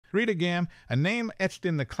Rita Gam, a name etched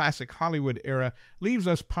in the classic Hollywood era, leaves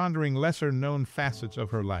us pondering lesser-known facets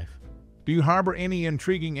of her life. Do you harbor any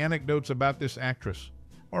intriguing anecdotes about this actress?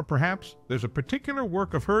 Or perhaps there's a particular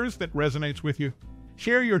work of hers that resonates with you?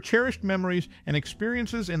 Share your cherished memories and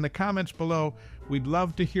experiences in the comments below. We'd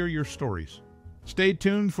love to hear your stories. Stay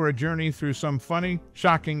tuned for a journey through some funny,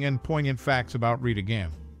 shocking, and poignant facts about Rita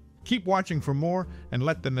Gam. Keep watching for more and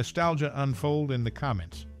let the nostalgia unfold in the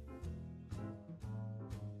comments.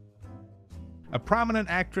 A prominent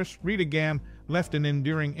actress, Rita Gam left an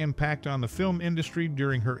enduring impact on the film industry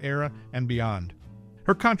during her era and beyond.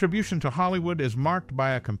 Her contribution to Hollywood is marked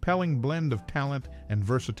by a compelling blend of talent and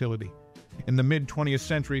versatility. In the mid-20th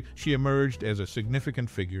century, she emerged as a significant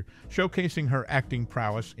figure, showcasing her acting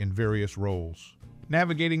prowess in various roles.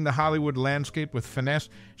 Navigating the Hollywood landscape with finesse,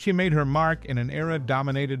 she made her mark in an era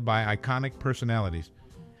dominated by iconic personalities.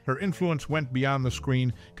 Her influence went beyond the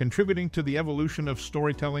screen, contributing to the evolution of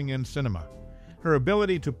storytelling in cinema. Her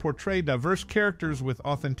ability to portray diverse characters with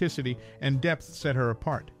authenticity and depth set her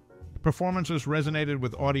apart. Performances resonated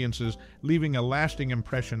with audiences, leaving a lasting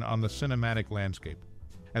impression on the cinematic landscape.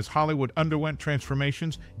 As Hollywood underwent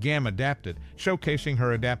transformations, Gam adapted, showcasing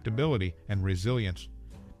her adaptability and resilience.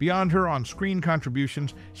 Beyond her on-screen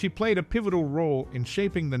contributions, she played a pivotal role in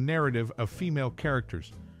shaping the narrative of female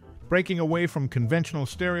characters. Breaking away from conventional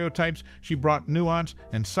stereotypes, she brought nuance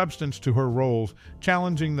and substance to her roles,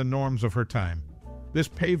 challenging the norms of her time. This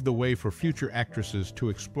paved the way for future actresses to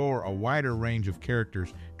explore a wider range of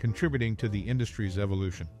characters, contributing to the industry's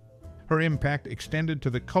evolution. Her impact extended to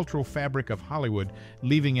the cultural fabric of Hollywood,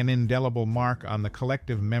 leaving an indelible mark on the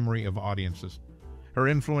collective memory of audiences. Her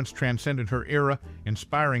influence transcended her era,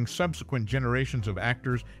 inspiring subsequent generations of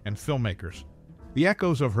actors and filmmakers. The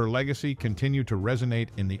echoes of her legacy continue to resonate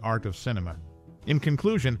in the art of cinema. In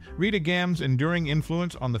conclusion, Rita Gam's enduring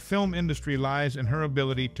influence on the film industry lies in her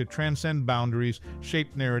ability to transcend boundaries,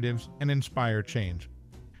 shape narratives, and inspire change.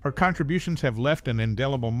 Her contributions have left an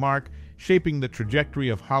indelible mark, shaping the trajectory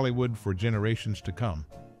of Hollywood for generations to come.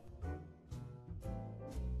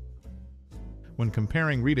 When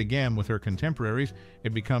comparing Rita Gam with her contemporaries,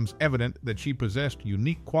 it becomes evident that she possessed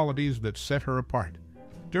unique qualities that set her apart.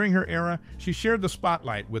 During her era, she shared the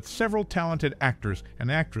spotlight with several talented actors and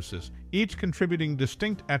actresses, each contributing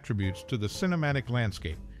distinct attributes to the cinematic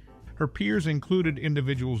landscape. Her peers included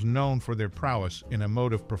individuals known for their prowess in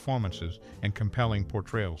emotive performances and compelling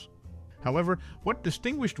portrayals. However, what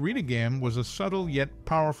distinguished Rita Gam was a subtle yet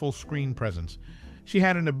powerful screen presence. She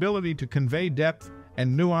had an ability to convey depth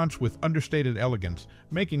and nuance with understated elegance,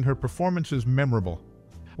 making her performances memorable.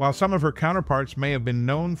 While some of her counterparts may have been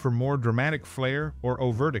known for more dramatic flair or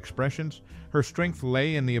overt expressions, her strength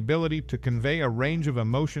lay in the ability to convey a range of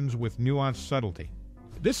emotions with nuanced subtlety.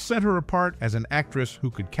 This set her apart as an actress who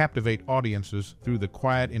could captivate audiences through the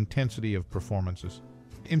quiet intensity of performances.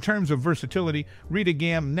 In terms of versatility, Rita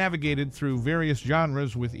Gam navigated through various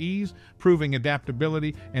genres with ease, proving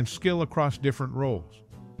adaptability and skill across different roles.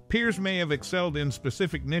 Peers may have excelled in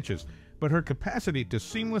specific niches, but her capacity to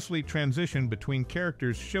seamlessly transition between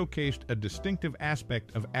characters showcased a distinctive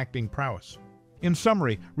aspect of acting prowess. In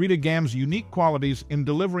summary, Rita Gam's unique qualities in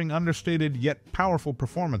delivering understated yet powerful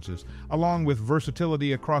performances, along with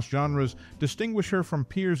versatility across genres, distinguish her from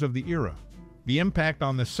peers of the era. The impact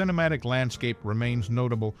on the cinematic landscape remains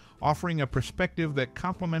notable, offering a perspective that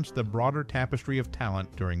complements the broader tapestry of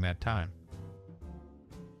talent during that time.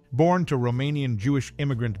 Born to Romanian Jewish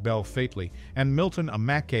immigrant Belle Fateley and Milton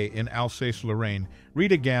Amache in Alsace-Lorraine,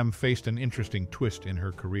 Rita Gam faced an interesting twist in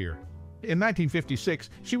her career. In 1956,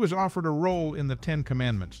 she was offered a role in the Ten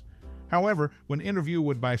Commandments. However, when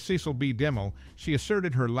interviewed by Cecil B. DeMille, she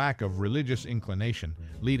asserted her lack of religious inclination,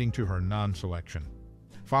 leading to her non-selection.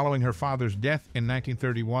 Following her father's death in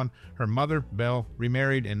 1931, her mother, Belle,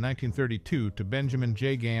 remarried in 1932 to Benjamin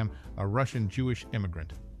J. Gam, a Russian Jewish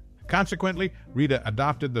immigrant. Consequently, Rita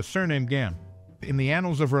adopted the surname Gam. In the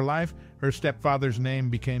annals of her life, her stepfather's name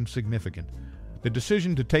became significant. The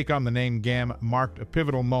decision to take on the name Gam marked a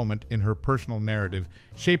pivotal moment in her personal narrative,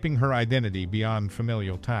 shaping her identity beyond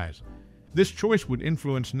familial ties. This choice would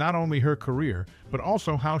influence not only her career, but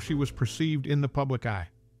also how she was perceived in the public eye.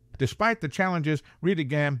 Despite the challenges, Rita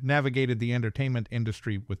Gam navigated the entertainment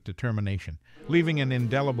industry with determination, leaving an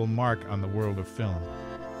indelible mark on the world of film.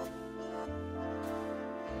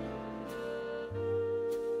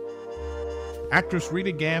 Actress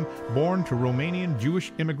Rita Gam, born to Romanian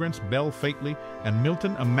Jewish immigrants Belle Fateley and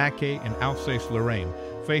Milton Amache in Alsace-Lorraine,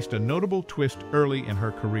 faced a notable twist early in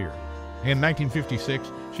her career. In 1956,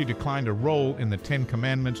 she declined a role in the Ten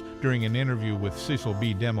Commandments during an interview with Cecil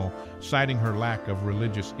B. DeMille, citing her lack of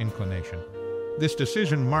religious inclination. This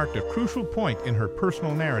decision marked a crucial point in her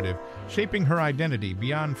personal narrative, shaping her identity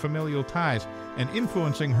beyond familial ties and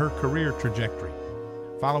influencing her career trajectory.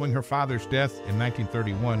 Following her father's death in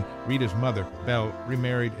 1931, Rita's mother, Belle,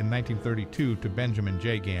 remarried in 1932 to Benjamin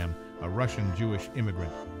J. Gam, a Russian Jewish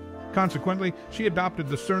immigrant. Consequently, she adopted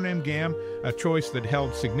the surname Gam, a choice that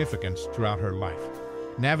held significance throughout her life.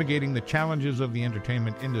 Navigating the challenges of the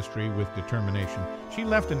entertainment industry with determination, she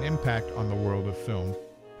left an impact on the world of film.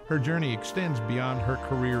 Her journey extends beyond her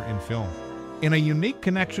career in film. In a unique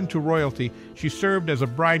connection to royalty, she served as a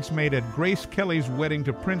bridesmaid at Grace Kelly's wedding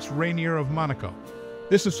to Prince Rainier of Monaco.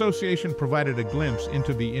 This association provided a glimpse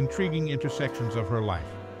into the intriguing intersections of her life.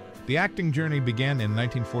 The acting journey began in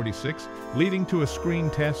 1946, leading to a screen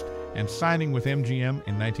test and signing with MGM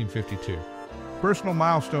in 1952. Personal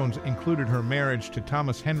milestones included her marriage to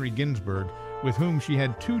Thomas Henry Ginsberg, with whom she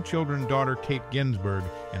had 2 children, daughter Kate Ginsberg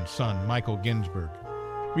and son Michael Ginsberg.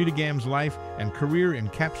 Rita Gam's life and career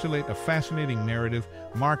encapsulate a fascinating narrative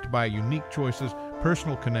marked by unique choices,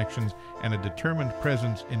 personal connections, and a determined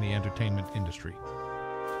presence in the entertainment industry.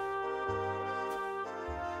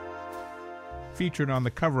 Featured on the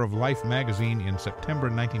cover of Life magazine in September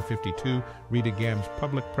 1952, Rita Gam's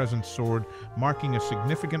public presence soared, marking a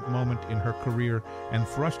significant moment in her career and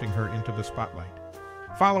thrusting her into the spotlight.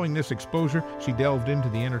 Following this exposure, she delved into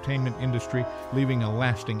the entertainment industry, leaving a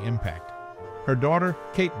lasting impact. Her daughter,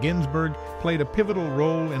 Kate Ginsberg, played a pivotal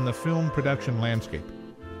role in the film production landscape.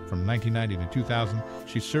 From 1990 to 2000,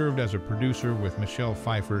 she served as a producer with Michelle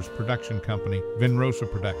Pfeiffer's production company, Vinrosa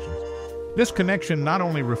Productions. This connection not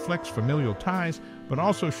only reflects familial ties, but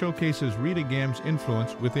also showcases Rita Gam's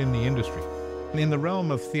influence within the industry. In the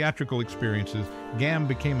realm of theatrical experiences, Gam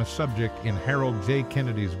became a subject in Harold J.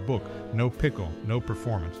 Kennedy's book, No Pickle, No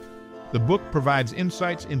Performance. The book provides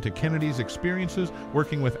insights into Kennedy's experiences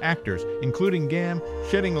working with actors, including Gam,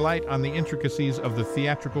 shedding light on the intricacies of the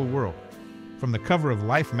theatrical world. From the cover of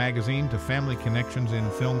Life magazine to family connections in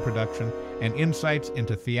film production and insights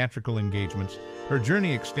into theatrical engagements, her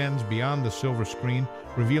journey extends beyond the silver screen,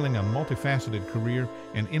 revealing a multifaceted career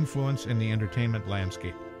and influence in the entertainment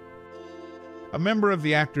landscape. A member of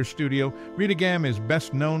the Actors Studio, Rita Gam is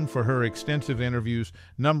best known for her extensive interviews,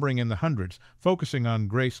 numbering in the hundreds, focusing on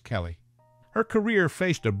Grace Kelly. Her career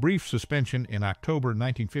faced a brief suspension in October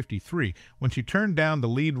 1953 when she turned down the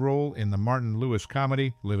lead role in the Martin Lewis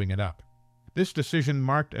comedy, Living It Up. This decision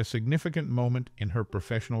marked a significant moment in her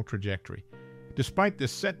professional trajectory. Despite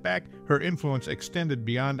this setback, her influence extended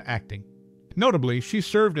beyond acting. Notably, she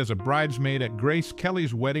served as a bridesmaid at Grace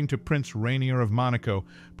Kelly's wedding to Prince Rainier of Monaco,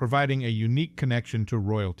 providing a unique connection to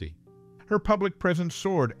royalty. Her public presence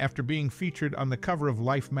soared after being featured on the cover of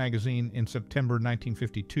Life magazine in September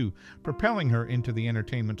 1952, propelling her into the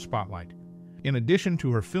entertainment spotlight. In addition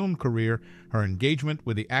to her film career, her engagement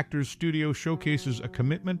with the Actors Studio showcases a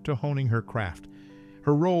commitment to honing her craft.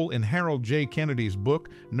 Her role in Harold J. Kennedy's book,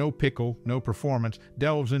 No Pickle, No Performance,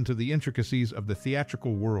 delves into the intricacies of the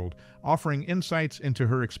theatrical world, offering insights into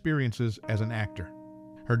her experiences as an actor.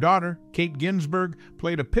 Her daughter, Kate Ginsberg,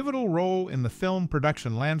 played a pivotal role in the film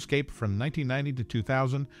production landscape from 1990 to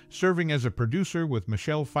 2000, serving as a producer with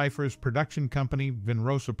Michelle Pfeiffer's production company,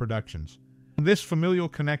 Vinrosa Productions. This familial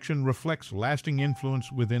connection reflects lasting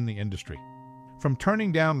influence within the industry. From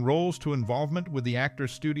turning down roles to involvement with the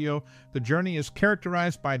Actors Studio, the journey is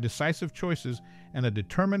characterized by decisive choices and a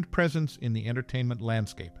determined presence in the entertainment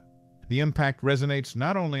landscape. The impact resonates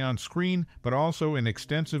not only on screen, but also in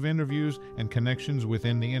extensive interviews and connections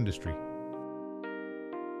within the industry.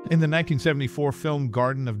 In the 1974 film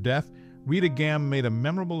Garden of Death, Rita Gam made a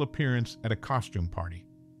memorable appearance at a costume party.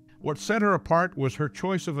 What set her apart was her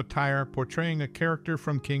choice of attire portraying a character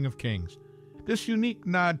from King of Kings. This unique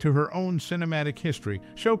nod to her own cinematic history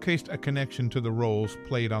showcased a connection to the roles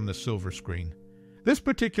played on the silver screen. This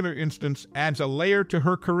particular instance adds a layer to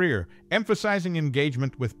her career, emphasizing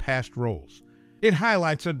engagement with past roles. It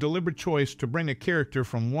highlights a deliberate choice to bring a character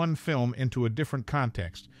from one film into a different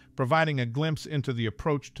context, providing a glimpse into the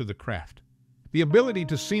approach to the craft. The ability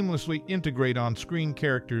to seamlessly integrate on-screen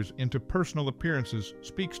characters into personal appearances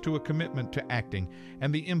speaks to a commitment to acting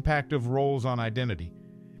and the impact of roles on identity.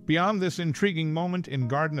 Beyond this intriguing moment in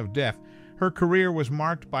Garden of Death, her career was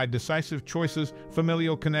marked by decisive choices,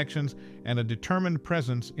 familial connections, and a determined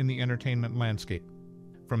presence in the entertainment landscape.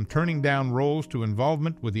 From turning down roles to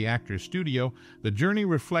involvement with the Actors Studio, the journey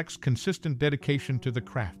reflects consistent dedication to the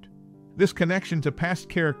craft. This connection to past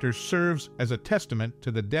characters serves as a testament to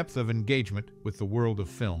the depth of engagement with the world of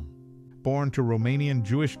film. born to Romanian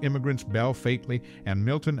Jewish immigrants Belle Faithley and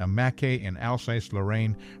Milton Amache in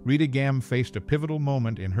Alsace-Lorraine, Rita Gam faced a pivotal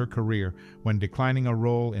moment in her career when declining a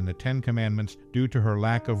role in the Ten Commandments due to her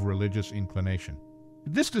lack of religious inclination.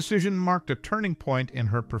 This decision marked a turning point in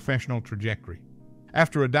her professional trajectory.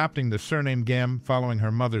 After adopting the surname Gam following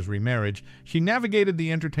her mother's remarriage, she navigated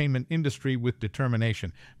the entertainment industry with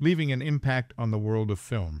determination, leaving an impact on the world of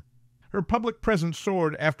film. Her public presence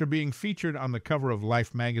soared after being featured on the cover of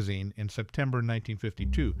Life magazine in September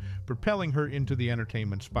 1952, propelling her into the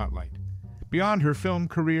entertainment spotlight. Beyond her film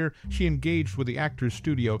career, she engaged with the Actors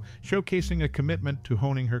Studio, showcasing a commitment to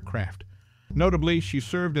honing her craft. Notably, she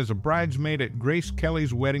served as a bridesmaid at Grace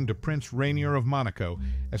Kelly's wedding to Prince Rainier of Monaco,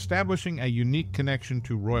 establishing a unique connection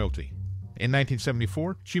to royalty. In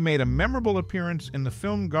 1974, she made a memorable appearance in the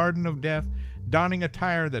film Garden of Death, donning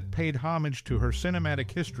attire that paid homage to her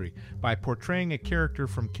cinematic history by portraying a character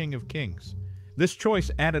from King of Kings. This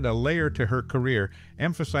choice added a layer to her career,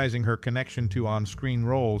 emphasizing her connection to on-screen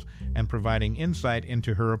roles and providing insight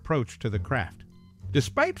into her approach to the craft.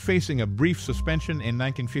 Despite facing a brief suspension in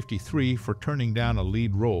 1953 for turning down a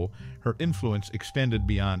lead role, her influence extended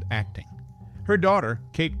beyond acting. Her daughter,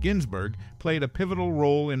 Kate Ginsburg, played a pivotal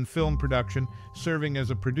role in film production, serving as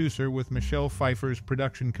a producer with Michelle Pfeiffer's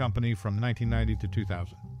production company from 1990 to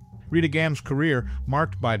 2000. Rita Gam's career,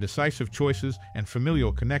 marked by decisive choices and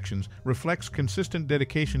familial connections, reflects consistent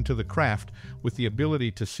dedication to the craft, with the ability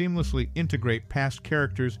to seamlessly integrate past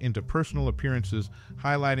characters into personal appearances,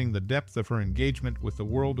 highlighting the depth of her engagement with the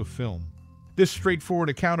world of film. This straightforward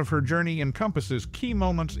account of her journey encompasses key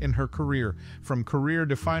moments in her career, from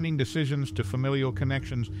career-defining decisions to familial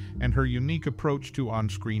connections and her unique approach to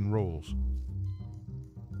on-screen roles.